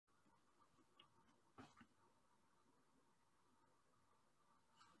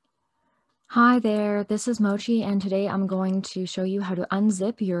Hi there, this is Mochi, and today I'm going to show you how to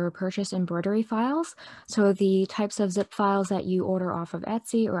unzip your purchase embroidery files. So the types of zip files that you order off of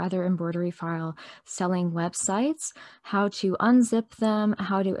Etsy or other embroidery file selling websites, how to unzip them,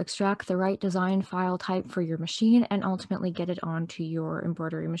 how to extract the right design file type for your machine, and ultimately get it onto your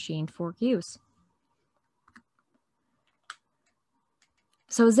embroidery machine for use.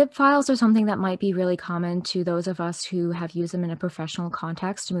 So zip files are something that might be really common to those of us who have used them in a professional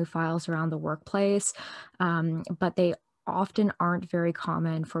context to move files around the workplace, but they often aren't very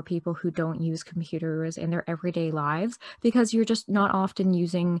common for people who don't use computers in their everyday lives because you're just not often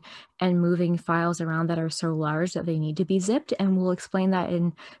using and moving files around that are so large that they need to be zipped. And we'll explain that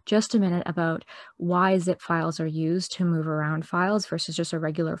in just a minute about why zip files are used to move around files versus just a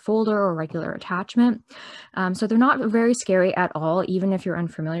regular folder or regular attachment. So they're not very scary at all, even if you're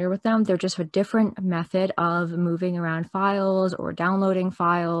unfamiliar with them. They're just a different method of moving around files or downloading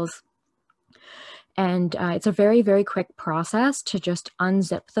files. And it's a very, very quick process to just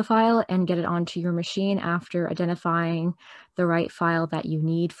unzip the file and get it onto your machine after identifying the right file that you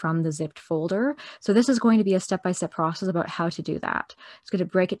need from the zipped folder. So this is going to be a step-by-step process about how to do that. It's going to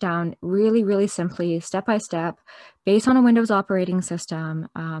break it down really, really simply, step-by-step, based on a Windows operating system.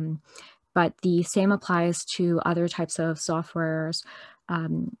 But the same applies to other types of softwares,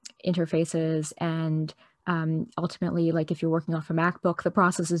 interfaces, and ultimately, like if you're working off a MacBook, the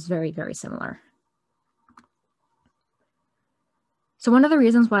process is very, very similar. So one of the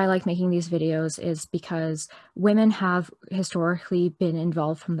reasons why I like making these videos is because women have historically been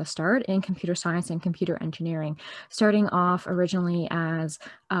involved from the start in computer science and computer engineering, starting off originally as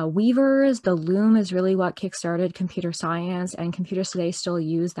weavers. The loom is really what kickstarted computer science, and computers today still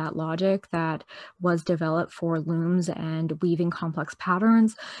use that logic that was developed for looms and weaving complex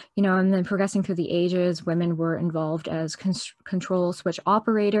patterns, and then progressing through the ages, women were involved as control switch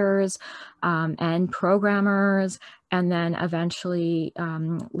operators and programmers, and then eventually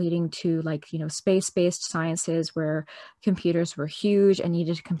leading to space-based sciences where computers were huge and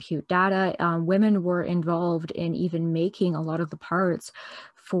needed to compute data. Women were involved in even making a lot of the parts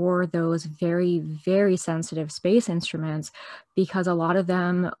for those very, very sensitive space instruments because a lot of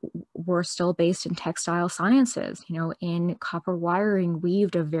them were still based in textile sciences, in copper wiring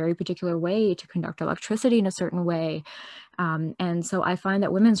weaved a very particular way to conduct electricity in a certain way. And so I find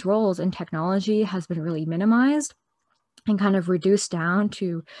that women's roles in technology has been really minimized and kind of reduced down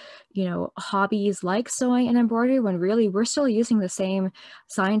to, hobbies like sewing and embroidery, when really we're still using the same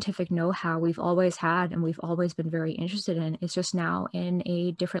scientific know-how we've always had and we've always been very interested in. It's just now in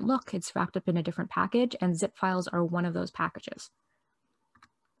a different look. It's wrapped up in a different package, and zip files are one of those packages.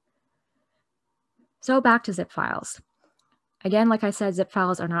 So back to zip files. Again, like I said, zip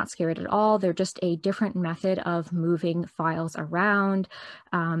files are not scary at all. They're just a different method of moving files around,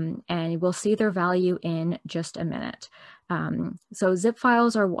 and we'll see their value in just a minute. So zip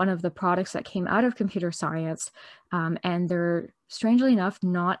files are one of the products that came out of computer science, and they're strangely enough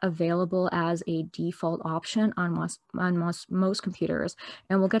not available as a default option on most computers,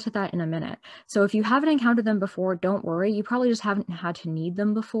 and we'll get to that in a minute. So if you haven't encountered them before, don't worry. You probably just haven't had to need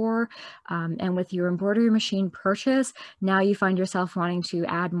them before, and with your embroidery machine purchase, now you find yourself wanting to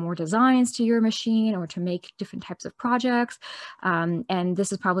add more designs to your machine or to make different types of projects, and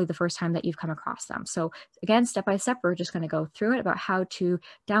this is probably the first time that you've come across them. So again, step by step, we're just going to go through it about how to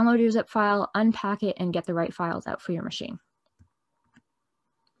download your zip file, unpack it, and get the right files out for your machine.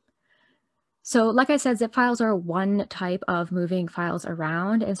 So like I said, zip files are one type of moving files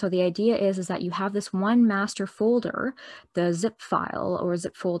around. And so the idea is that you have this one master folder, the zip file or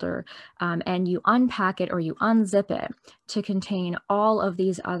zip folder, and you unpack it or you unzip it to contain all of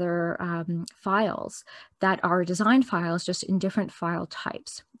these other files that are design files, just in different file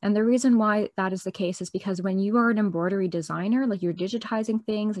types. And the reason why that is the case is because when you are an embroidery designer, like you're digitizing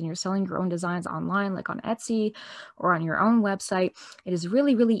things and you're selling your own designs online, like on Etsy or on your own website, it is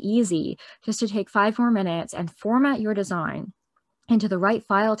really, really easy just to take 5 more minutes and format your design into the right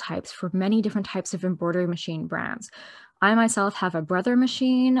file types for many different types of embroidery machine brands. I myself have a Brother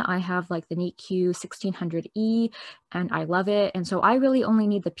machine. I have like the Neat Q 1600E, and I love it. And so I really only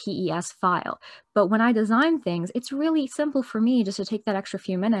need the PES file. But when I design things, it's really simple for me just to take that extra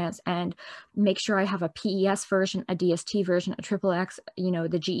few minutes and make sure I have a PES version, a DST version, a XXX,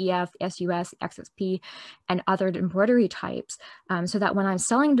 the GEF, SUS, XSP, and other embroidery types, so that when I'm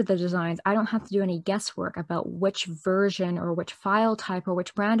selling to the designs, I don't have to do any guesswork about which version or which file type or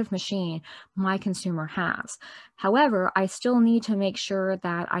which brand of machine my consumer has. However, I still need to make sure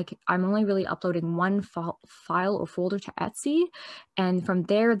that I'm only really uploading one file or folder folder to Etsy. And from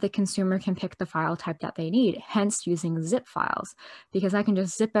there, the consumer can pick the file type that they need, hence using zip files, because I can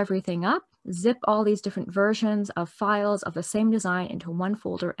just zip everything up, zip all these different versions of files of the same design into one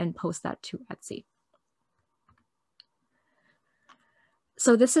folder and post that to Etsy.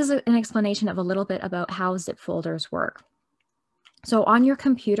 So this is an explanation of a little bit about how zip folders work. So on your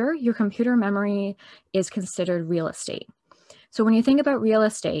computer memory is considered real estate. So when you think about real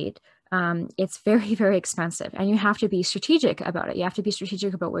estate, it's very, very expensive, and you have to be strategic about it. You have to be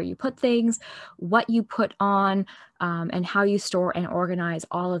strategic about where you put things, what you put on, and how you store and organize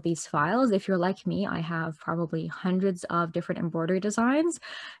all of these files. If you're like me, I have probably hundreds of different embroidery designs.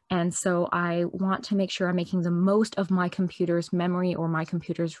 And so I want to make sure I'm making the most of my computer's memory or my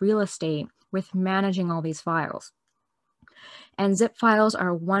computer's real estate with managing all these files. And zip files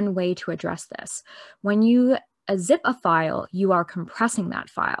are one way to address this. When you zip a file, you are compressing that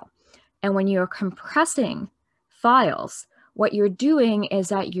file. And when you're compressing files, what you're doing is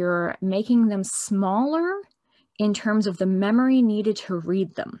that you're making them smaller in terms of the memory needed to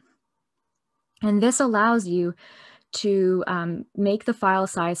read them. And this allows you to make the file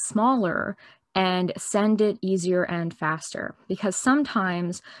size smaller and send it easier and faster, because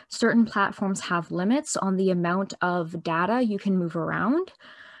sometimes certain platforms have limits on the amount of data you can move around,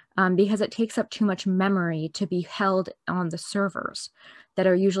 because it takes up too much memory to be held on the servers that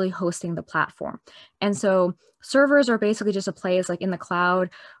are usually hosting the platform. And so servers are basically just a place like in the cloud,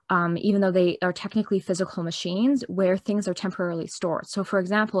 even though they are technically physical machines where things are temporarily stored. So for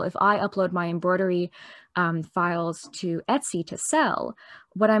example, if I upload my embroidery files to Etsy to sell,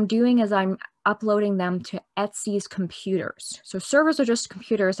 what I'm doing is I'm uploading them to Etsy's computers. So servers are just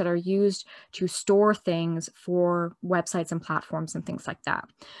computers that are used to store things for websites and platforms and things like that.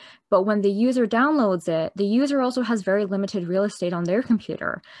 But when the user downloads it, the user also has very limited real estate on their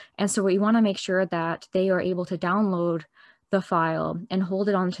computer. And so we want to make sure that they are able to download the file and hold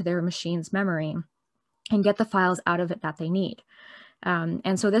it onto their machine's memory and get the files out of it that they need.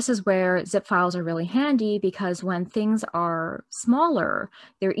 And so this is where zip files are really handy, because when things are smaller,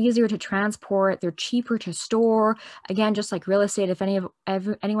 they're easier to transport, they're cheaper to store. Again, just like real estate, if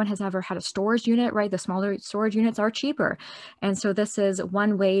anyone has ever had a storage unit, right, the smaller storage units are cheaper. And so this is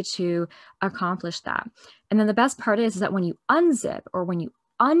one way to accomplish that. And then the best part is that when you unzip or when you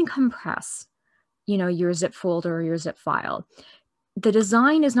uncompress, your zip folder or your zip file, the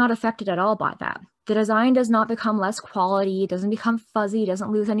design is not affected at all by that. The design does not become less quality, doesn't become fuzzy,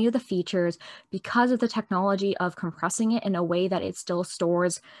 doesn't lose any of the features because of the technology of compressing it in a way that it still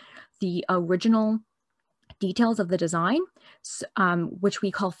stores the original details of the design, which we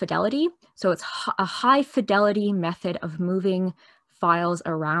call fidelity. So it's a high fidelity method of moving files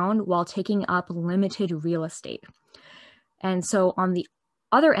around while taking up limited real estate. And so on the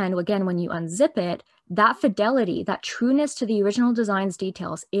other end, again, when you unzip it, that fidelity, that trueness to the original design's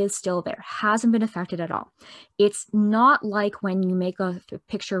details is still there, hasn't been affected at all. It's not like when you make a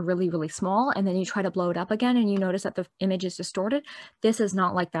picture really, really small and then you try to blow it up again and you notice that the image is distorted. This is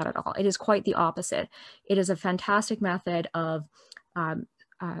not like that at all. It is quite the opposite. It is a fantastic method of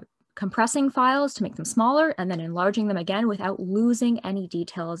compressing files to make them smaller and then enlarging them again without losing any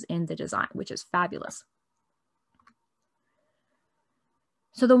details in the design, which is fabulous.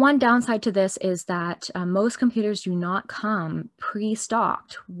 So the one downside to this is that most computers do not come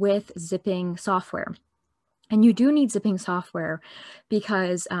pre-stocked with zipping software. And you do need zipping software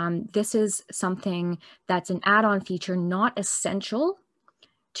because this is something that's an add-on feature, not essential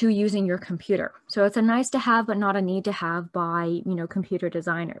to using your computer. So it's a nice to have, but not a need to have by, computer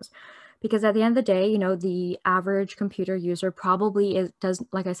designers. Because at the end of the day, the average computer user probably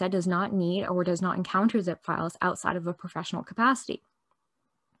does not need or does not encounter zip files outside of a professional capacity.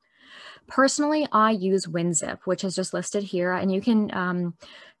 Personally, I use Unzip, which is just listed here, and you can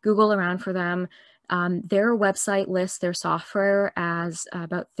Google around for them. Their website lists their software as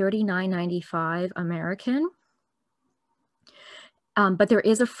about $39.95 American. But there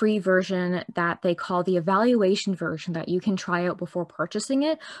is a free version that they call the evaluation version that you can try out before purchasing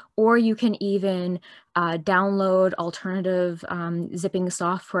it, or you can even download alternative zipping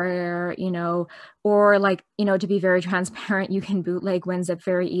software, or to be very transparent, you can bootleg Unzip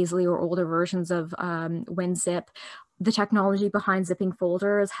very easily, or older versions of Unzip. The technology behind zipping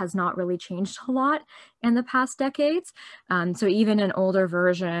folders has not really changed a lot in the past decades. So even an older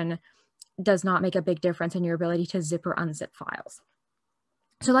version does not make a big difference in your ability to zip or unzip files.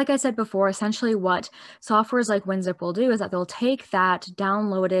 So like I said before, essentially what softwares like Unzip will do is that they'll take that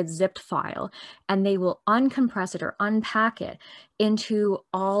downloaded zipped file and they will uncompress it or unpack it into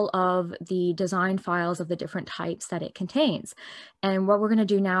all of the design files of the different types that it contains. And what we're going to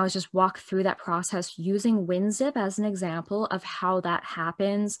do now is just walk through that process using Unzip as an example of how that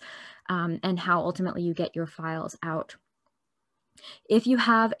happens and how ultimately you get your files out. If you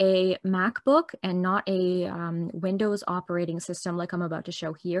have a MacBook and not a Windows operating system like I'm about to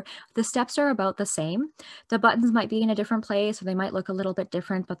show here, the steps are about the same. The buttons might be in a different place or they might look a little bit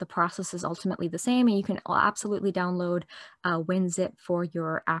different, but the process is ultimately the same, and you can absolutely download Unzip for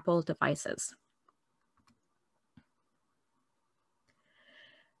your Apple devices.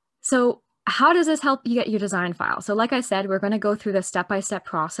 So how does this help you get your design file? So like I said, we're going to go through the step-by-step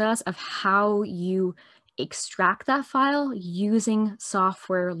process of how you extract that file using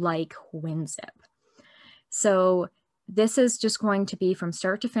software like Unzip. So this is just going to be from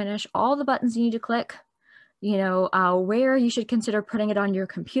start to finish, all the buttons you need to click, where you should consider putting it on your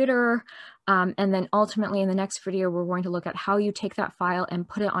computer. And then ultimately in the next video, we're going to look at how you take that file and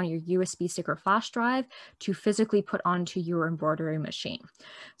put it on your USB stick or flash drive to physically put onto your embroidery machine.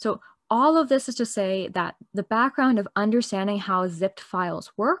 So all of this is to say that the background of understanding how zipped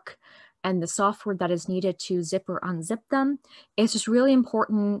files work and the software that is needed to zip or unzip them is just really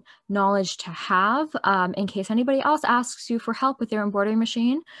important knowledge to have in case anybody else asks you for help with their embroidery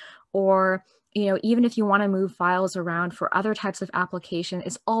machine, or even if you want to move files around for other types of application,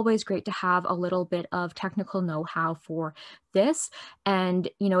 it's always great to have a little bit of technical know-how for this. And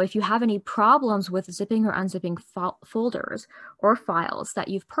if you have any problems with zipping or unzipping folders or files that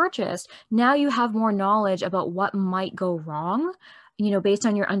you've purchased, now you have more knowledge about what might go wrong, based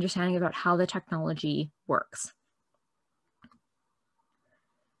on your understanding about how the technology works.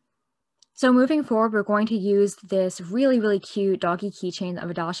 So moving forward, we're going to use this really, really cute doggy keychain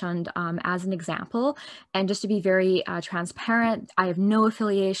of a dachshund as an example. And just to be very transparent, I have no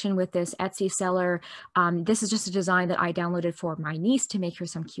affiliation with this Etsy seller. This is just a design that I downloaded for my niece to make her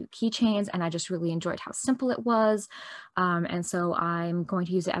some cute keychains, and I just really enjoyed how simple it was. And so I'm going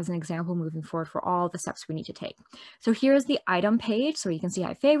to use it as an example moving forward for all the steps we need to take. So here's the item page. So you can see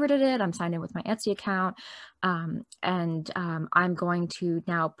I favorited it. I'm signed in with my Etsy account. I'm going to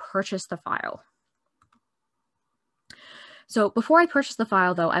now purchase the file. So before I purchase the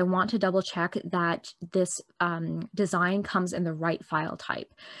file, though, I want to double check that this design comes in the right file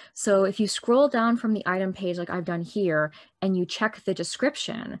type. So if you scroll down from the item page like I've done here and you check the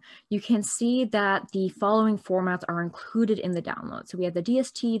description, you can see that the following formats are included in the download. So we have the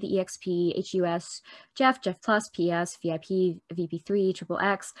DST, the EXP, HUS, JEF, JEF+, PS, VIP, VP3,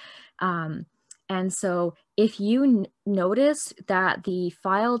 XXX. And so if you notice that the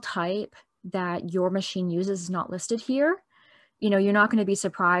file type that your machine uses is not listed here, you're not going to be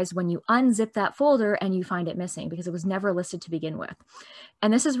surprised when you unzip that folder and you find it missing because it was never listed to begin with.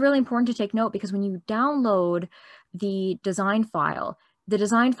 And this is really important to take note because when you download the design file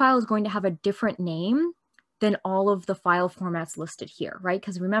is going to have a different name than all of the file formats listed here, right?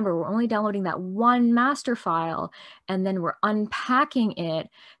 Because remember, we're only downloading that one master file and then we're unpacking it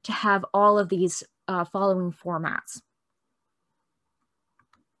to have all of these following formats.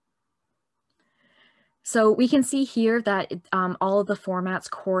 So we can see here that all of the formats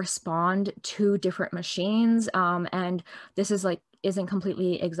correspond to different machines. And this is isn't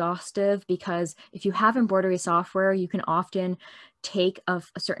completely exhaustive because if you have embroidery software, you can often take a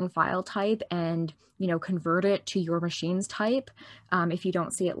certain file type and convert it to your machine's type if you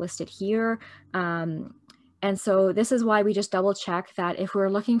don't see it listed here. And so this is why we just double check that if we're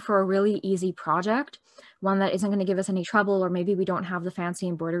looking for a really easy project, one that isn't going to give us any trouble, or maybe we don't have the fancy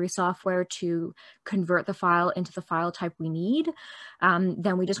embroidery software to convert the file into the file type we need,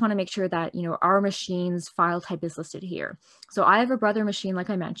 then we just want to make sure that our machine's file type is listed here. So I have a brother machine,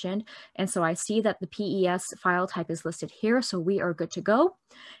 like I mentioned, and so I see that the PES file type is listed here, so we are good to go.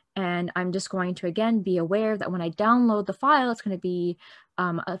 And I'm just going to, again, be aware that when I download the file, it's going to be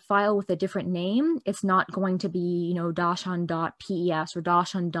a file with a different name. It's not going to be, dachshund.pes or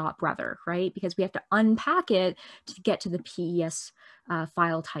dachshund.brother, right? Because we have to unpack it to get to the PES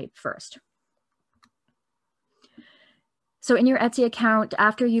file type first. So in your Etsy account,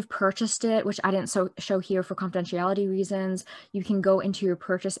 after you've purchased it, which I didn't show here for confidentiality reasons, you can go into your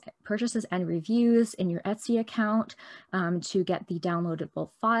purchases and reviews in your Etsy account to get the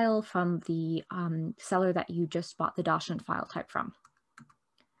downloadable file from the seller that you just bought the dachshund file type from.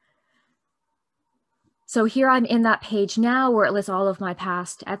 So here I'm in that page now where it lists all of my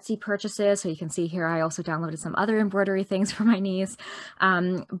past Etsy purchases. So you can see here, I also downloaded some other embroidery things for my niece.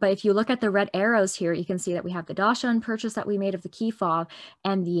 But if you look at the red arrows here, you can see that we have the Dachshund purchase that we made of the key fob,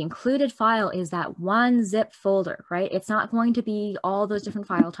 and the included file is that one zip folder, right? It's not going to be all those different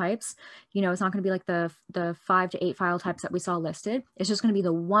file types. You know, it's not going to be like the 5 to 8 file types that we saw listed. It's just going to be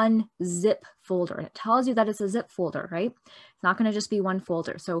the one zip folder. And it tells you that it's a zip folder, right? It's not going to just be one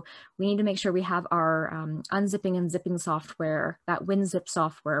folder. So we need to make sure we have our unzipping and zipping software, that Unzip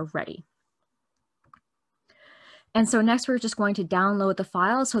software, ready. And so next we're just going to download the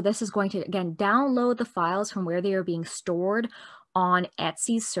files. So this is going to, again, download the files from where they are being stored on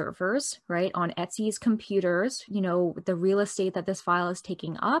Etsy's servers, right? On Etsy's computers, you know, the real estate that this file is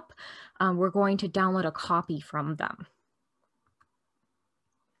taking up. We're going to download a copy from them.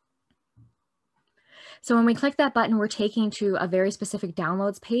 So when we click that button, we're taken to a very specific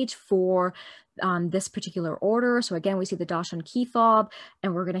downloads page for this particular order. So again, we see the Dachshund key fob,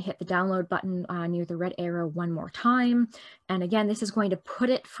 and we're going to hit the download button near the red arrow one more time. And again, this is going to put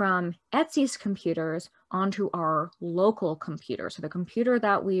it from Etsy's computers onto our local computer. So the computer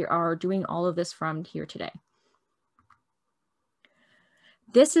that we are doing all of this from here today.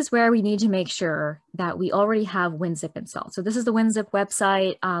 This is where we need to make sure that we already have Unzip installed. So this is the Unzip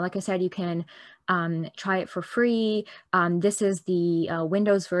website. Like I said, you can try it for free. This is the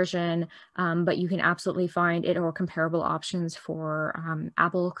Windows version, but you can absolutely find it or comparable options for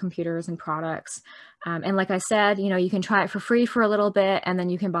Apple computers and products. And like I said, you know, you can try it for free for a little bit, and then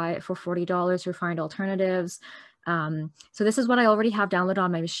you can buy it for $40 or find alternatives. So this is what I already have downloaded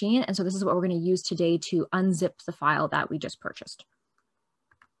on my machine. And so this is what we're going to use today to unzip the file that we just purchased.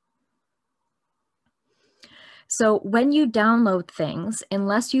 So when you download things,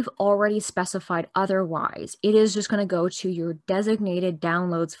 unless you've already specified otherwise, it is just going to go to your designated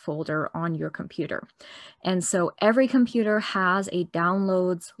downloads folder on your computer. And so every computer has a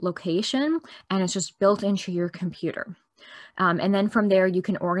downloads location, and it's just built into your computer. And then from there, you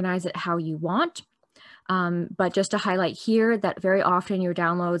can organize it how you want. But just to highlight here that very often your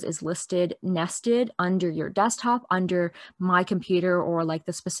downloads is listed nested under your desktop, under my computer, or like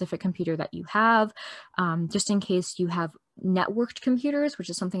the specific computer that you have, just in case you have networked computers, which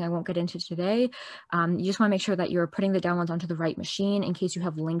is something I won't get into today. You just want to make sure that you're putting the downloads onto the right machine in case you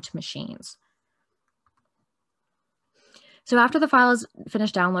have linked machines. So after the file is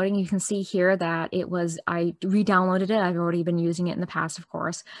finished downloading, you can see here that I re-downloaded it. I've already been using it in the past, of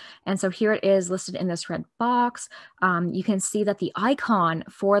course. And so here it is listed in this red box. You can see that the icon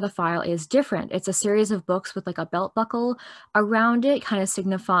for the file is different. It's a series of books with like a belt buckle around it, kind of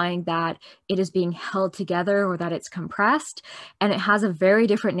signifying that it is being held together or that it's compressed. And it has a very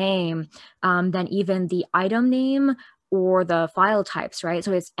different name than even the item name or the file types, right?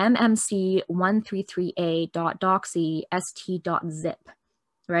 So it's mmc133a.doxy.st.zip,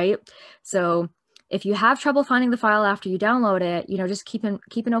 right? So if you have trouble finding the file after you download it, you know, just keep an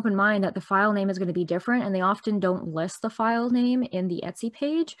open mind that the file name is going to be different, and they often don't list the file name in the Etsy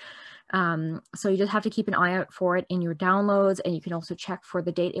page. So you just have to keep an eye out for it in your downloads, and you can also check for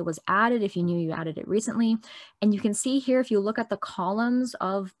the date it was added if you knew you added it recently. And you can see here, if you look at the columns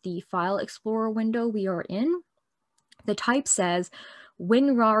of the File Explorer window we are in, the type says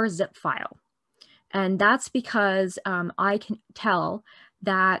WinRAR zip file. And that's because I can tell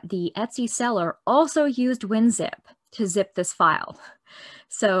that the Etsy seller also used Unzip to zip this file.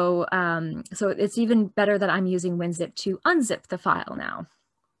 So, so it's even better that I'm using Unzip to unzip the file now.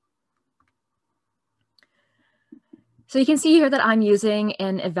 So you can see here that I'm using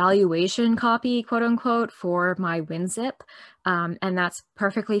an evaluation copy, quote unquote, for my Unzip, and that's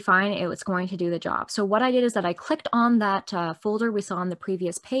perfectly fine. It was going to do the job. So what I did is that I clicked on that folder we saw on the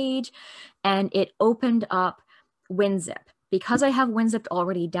previous page, and it opened up Unzip. Because I have Unzip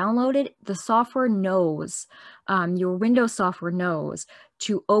already downloaded, the software knows, your Windows software knows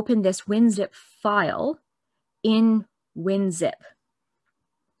to open this Unzip file in Unzip.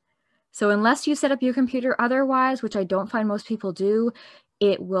 So unless you set up your computer otherwise, which I don't find most people do,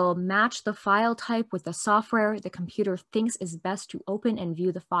 it will match the file type with the software the computer thinks is best to open and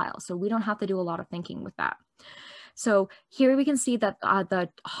view the file. So we don't have to do a lot of thinking with that. So here we can see that the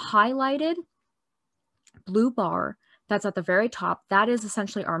highlighted blue bar that's at the very top, that is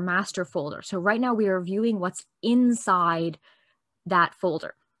essentially our master folder. So right now we are viewing what's inside that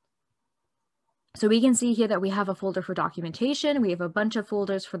folder. So we can see here that we have a folder for documentation. We have a bunch of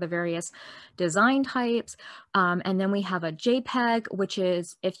folders for the various design types. And then we have a JPEG, which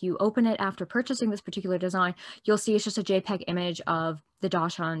is, if you open it after purchasing this particular design, you'll see it's just a JPEG image of the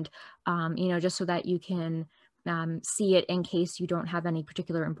Dachshund, you know, just so that you can see it in case you don't have any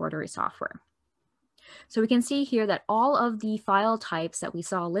particular embroidery software. So we can see here that all of the file types that we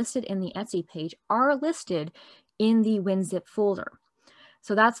saw listed in the Etsy page are listed in the Unzip folder.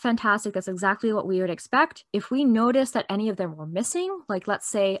 So that's fantastic. That's exactly what we would expect. If we notice that any of them were missing, like let's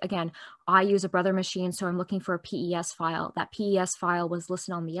say, again, I use a Brother machine, so I'm looking for a PES file. That PES file was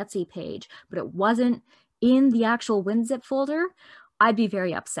listed on the Etsy page, but it wasn't in the actual Unzip folder, I'd be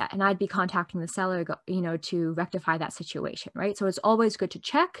very upset and I'd be contacting the seller, to rectify that situation, right? So it's always good to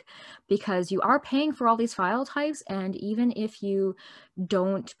check because you are paying for all these file types. And even if you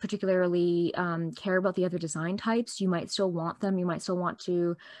don't particularly care about the other design types, you might still want them. You might still want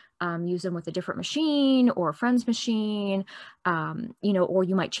to use them with a different machine or a friend's machine, or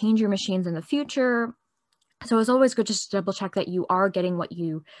you might change your machines in the future. So it's always good just to double check that you are getting what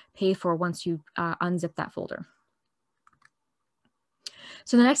you pay for once you unzip that folder.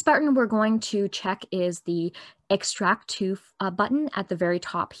 So the next button we're going to check is the extract to button at the very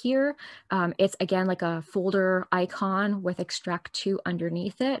top here. It's again like a folder icon with extract to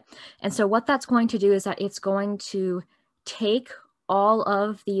underneath it. And so what that's going to do is that it's going to take all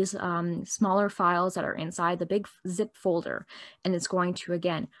of these smaller files that are inside the big zip folder, and it's going to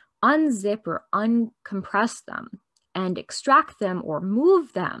again unzip or uncompress them and extract them or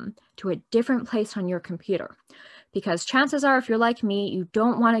move them to a different place on your computer. Because chances are, if you're like me, you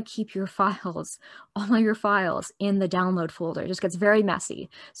don't want to keep your files, all of your files in the download folder. It just gets very messy.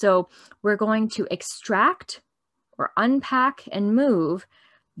 So we're going to extract or unpack and move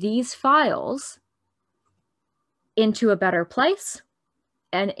these files into a better place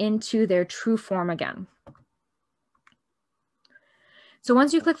and into their true form again. So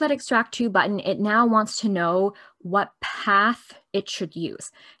once you click that extract to button, it now wants to know what path it should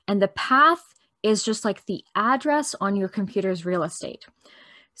use. And the path is just like the address on your computer's real estate.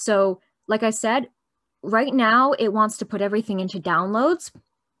 So like I said, right now it wants to put everything into downloads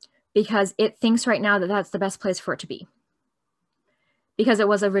because it thinks right now that that's the best place for it to be because it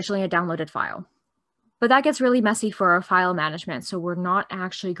was originally a downloaded file. But that gets really messy for our file management, so we're not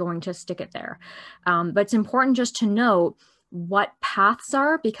actually going to stick it there. But it's important just to know what paths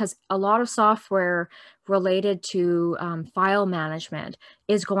are, because a lot of software related to file management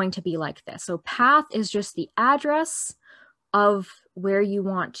is going to be like this. So path is just the address of where you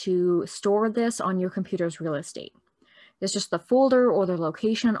want to store this on your computer's real estate. It's just the folder or the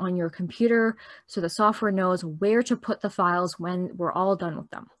location on your computer, so the software knows where to put the files when we're all done with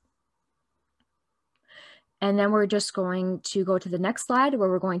them. And then we're just going to go to the next slide where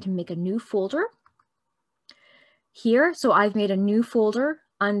we're going to make a new folder. Here, so I've made a new folder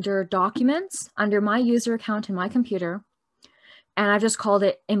under Documents, under my user account in my computer, and I've just called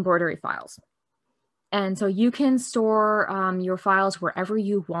it Embroidery Files. And so you can store your files wherever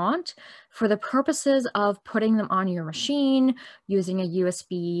you want for the purposes of putting them on your machine, using a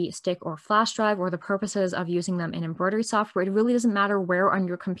USB stick or flash drive, or the purposes of using them in embroidery software. It really doesn't matter where on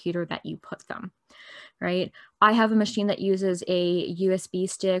your computer that you put them. Right? I have a machine that uses a USB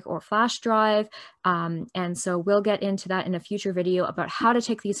stick or flash drive. And so we'll get into that in a future video about how to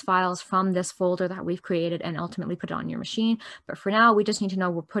take these files from this folder that we've created and ultimately put it on your machine. But for now, we just need to know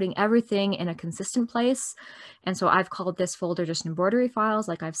we're putting everything in a consistent place. And so I've called this folder just embroidery files,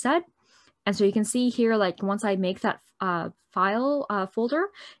 like I've said. And so you can see here, like once I make that file folder,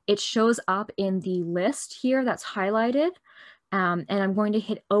 it shows up in the list here that's highlighted. And I'm going to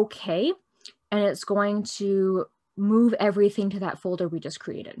hit OK. And it's going to move everything to that folder we just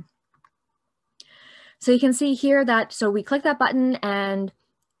created. So you can see here that, so we click that button and,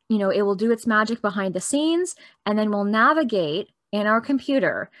 it will do its magic behind the scenes, and then we'll navigate in our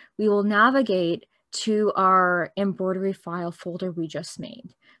computer. We will navigate to our embroidery file folder we just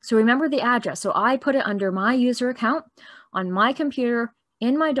made. So remember the address. So I put it under my user account on my computer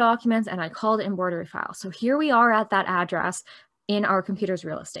in my documents, and I called it embroidery file. So here we are at that address in our computer's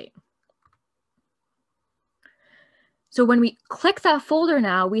real estate. So when we click that folder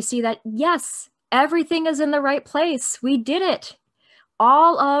now, we see that, yes, everything is in the right place. We did it.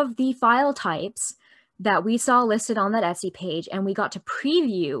 All of the file types that we saw listed on that Etsy page and we got to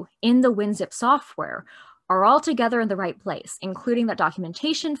preview in the Unzip software are all together in the right place, including that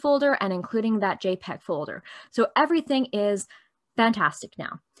documentation folder and including that JPEG folder. So everything is fantastic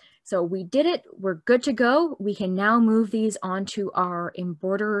now. So we did it. We're good to go. We can now move these onto our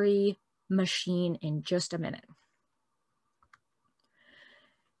embroidery machine in just a minute.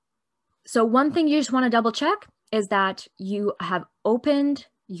 So one thing you just want to double check is that you have opened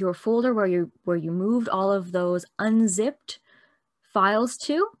your folder where you moved all of those unzipped files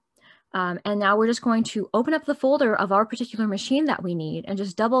to. And now we're just going to open up the folder of our particular machine that we need and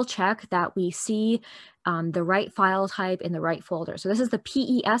just double check that we see the right file type in the right folder. So this is the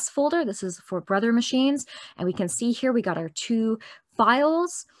PES folder. This is for brother machines. And we can see here we got our 2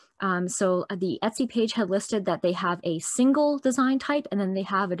 files. So the Etsy page had listed that they have a single design type, and then they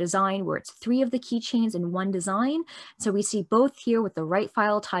have a design where it's 3 of the keychains in 1 design. So we see both here with the right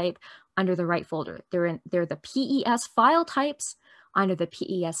file type under the right folder. They're the PES file types under the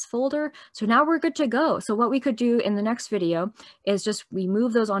PES folder. So now we're good to go. So what we could do in the next video is just we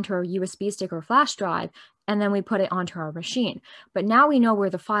move those onto our USB stick or flash drive, and then we put it onto our machine. But now we know where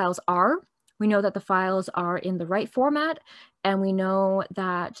the files are. We know that the files are in the right format, and we know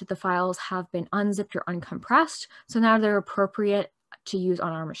that the files have been unzipped or uncompressed. So now they're appropriate to use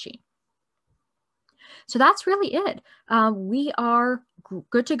on our machine. So that's really it. We are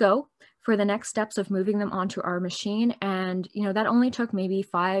good to go for the next steps of moving them onto our machine. And, that only took maybe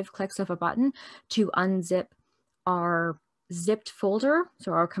 5 clicks of a button to unzip our zipped folder,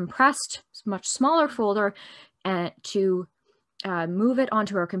 so our compressed, much smaller folder, and to move it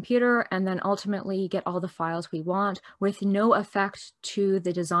onto our computer, and then ultimately get all the files we want with no effect to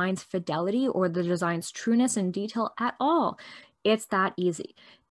the design's fidelity or the design's trueness and detail at all. It's that easy.